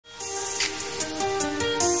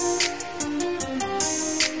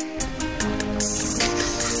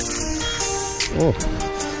Oh.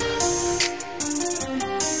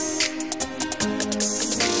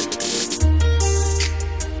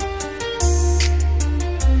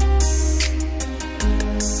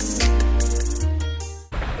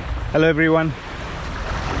 Hello everyone,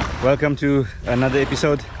 welcome to another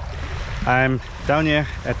episode. I'm down here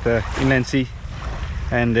at the inland sea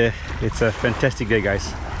and it's a fantastic day,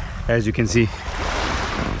 guys. As you can see,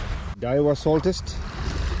 Diawa Saltist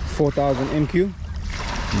 4000 MQ,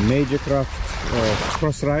 Majorcraft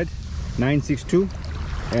Crosride 962,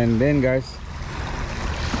 and then guys,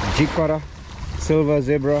 Jigpara Silver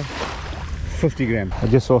Zebra 50 gram. I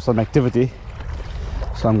just saw some activity,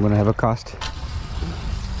 so I'm gonna have a cast.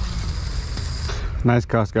 Nice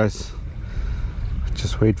cast, guys.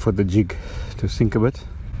 Just wait for the jig to sink a bit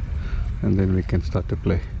and then we can start to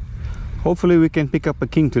play. Hopefully we can pick up a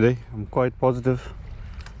king today. I'm quite positive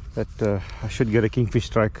that I should get a kingfish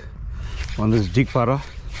strike on this Jigpara.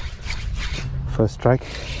 First strike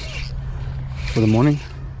for the morning.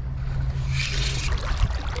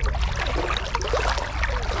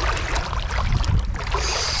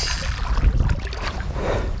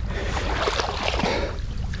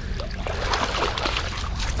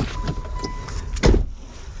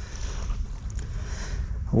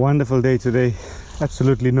 Wonderful day today,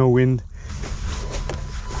 absolutely no wind.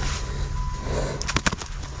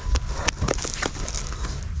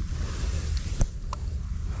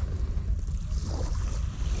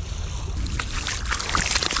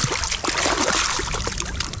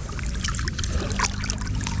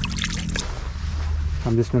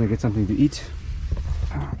 I'm just going to get something to eat.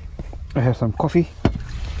 I have some coffee,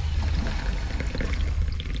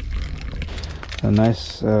 a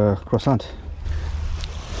nice croissant.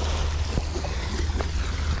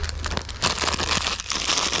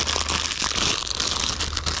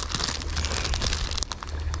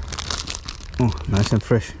 Oh, nice and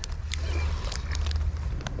fresh.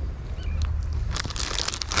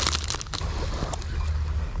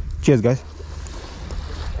 Cheers, guys.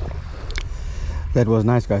 That was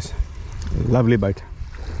nice, guys. Lovely bite.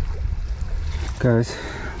 Guys,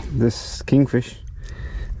 this kingfish,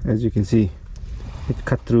 as you can see, it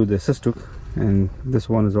cut through the cystic, and this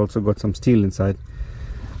one has also got some steel inside.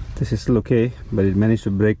 This is still okay, but it managed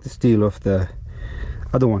to break the steel of the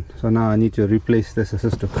other one. So now I need to replace this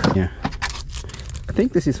cystic. Yeah. I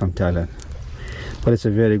think this is from Thailand, but it's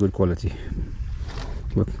a very good quality.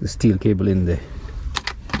 Look, the steel cable in there.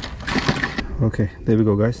 Okay, there we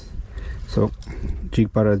go, guys. So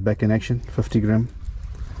Jigpara is back in action, 50 gram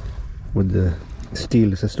with the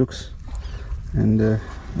steel cystics, and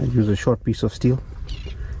I use a short piece of steel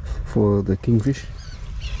for the kingfish.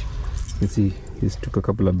 You can see he's took a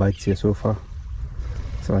couple of bites here so far,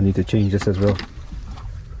 so I need to change this as well.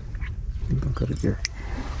 I'll cut it here.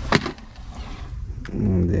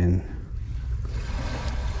 And then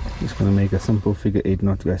just gonna make a simple figure 8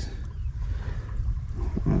 knot, guys.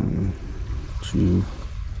 1, 2,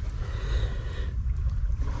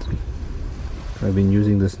 3. I've been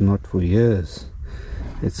using this knot for years.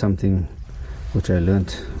 It's something which I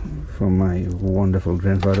learnt from my wonderful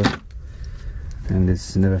grandfather, and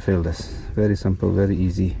it's never failed us. Very simple, very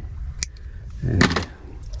easy, and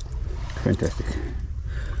fantastic.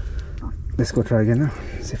 Let's go try again now,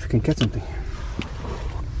 see if we can catch something.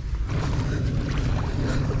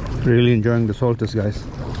 Really enjoying the Saltist, guys.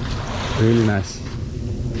 Really nice.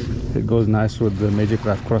 It goes nice with the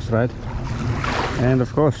Majorcraft Crosride, and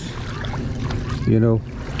of course, you know,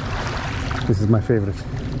 this is my favorite.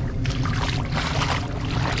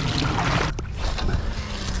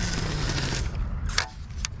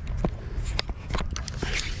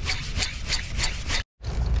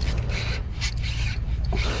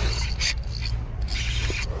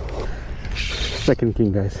 Second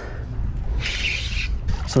king, guys.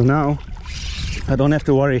 So now I don't have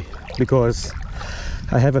to worry because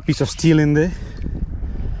I have a piece of steel in there,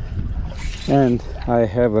 and I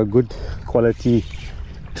have a good quality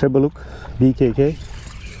treble hook, BKK,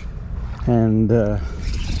 and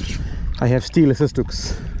I have steel assist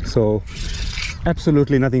hooks, so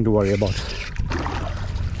absolutely nothing to worry about.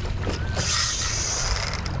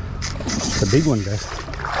 It's a big one, guys.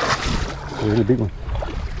 A really big one.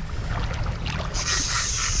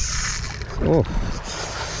 Oh,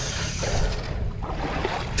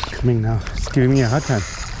 coming now. It's giving me a hard time.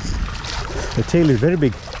 The tail is very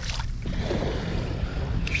big.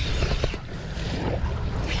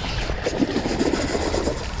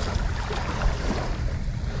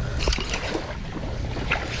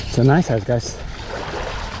 It's a nice size, guys.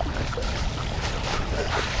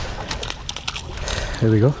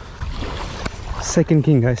 There we go. Second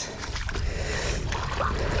king, guys.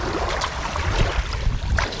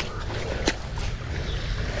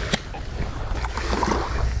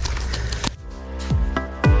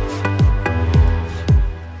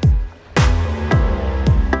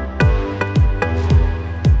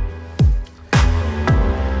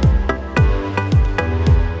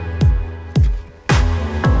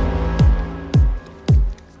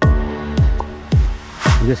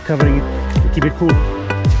 just covering it to keep it cool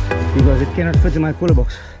because it cannot fit in my cooler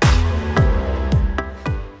box.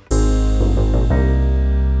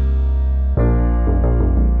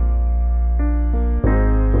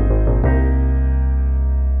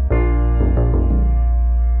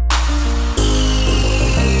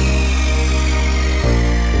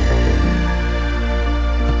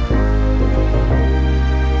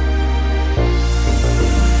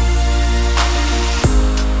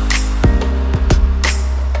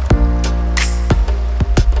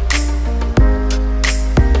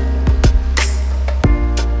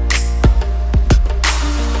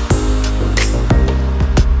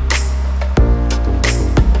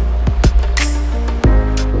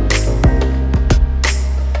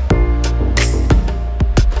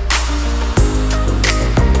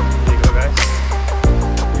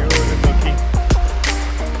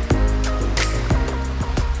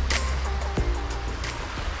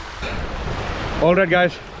 Alright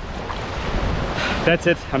guys, that's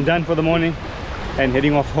it. I'm done for the morning and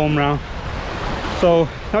heading off home now. So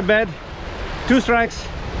not bad, 2 strikes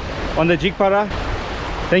on the Jigpara.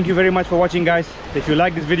 Thank you very much for watching guys. If you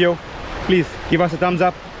like this video, please give us a thumbs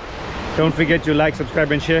up. Don't forget to like,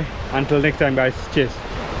 subscribe and share. Until next time guys, cheers.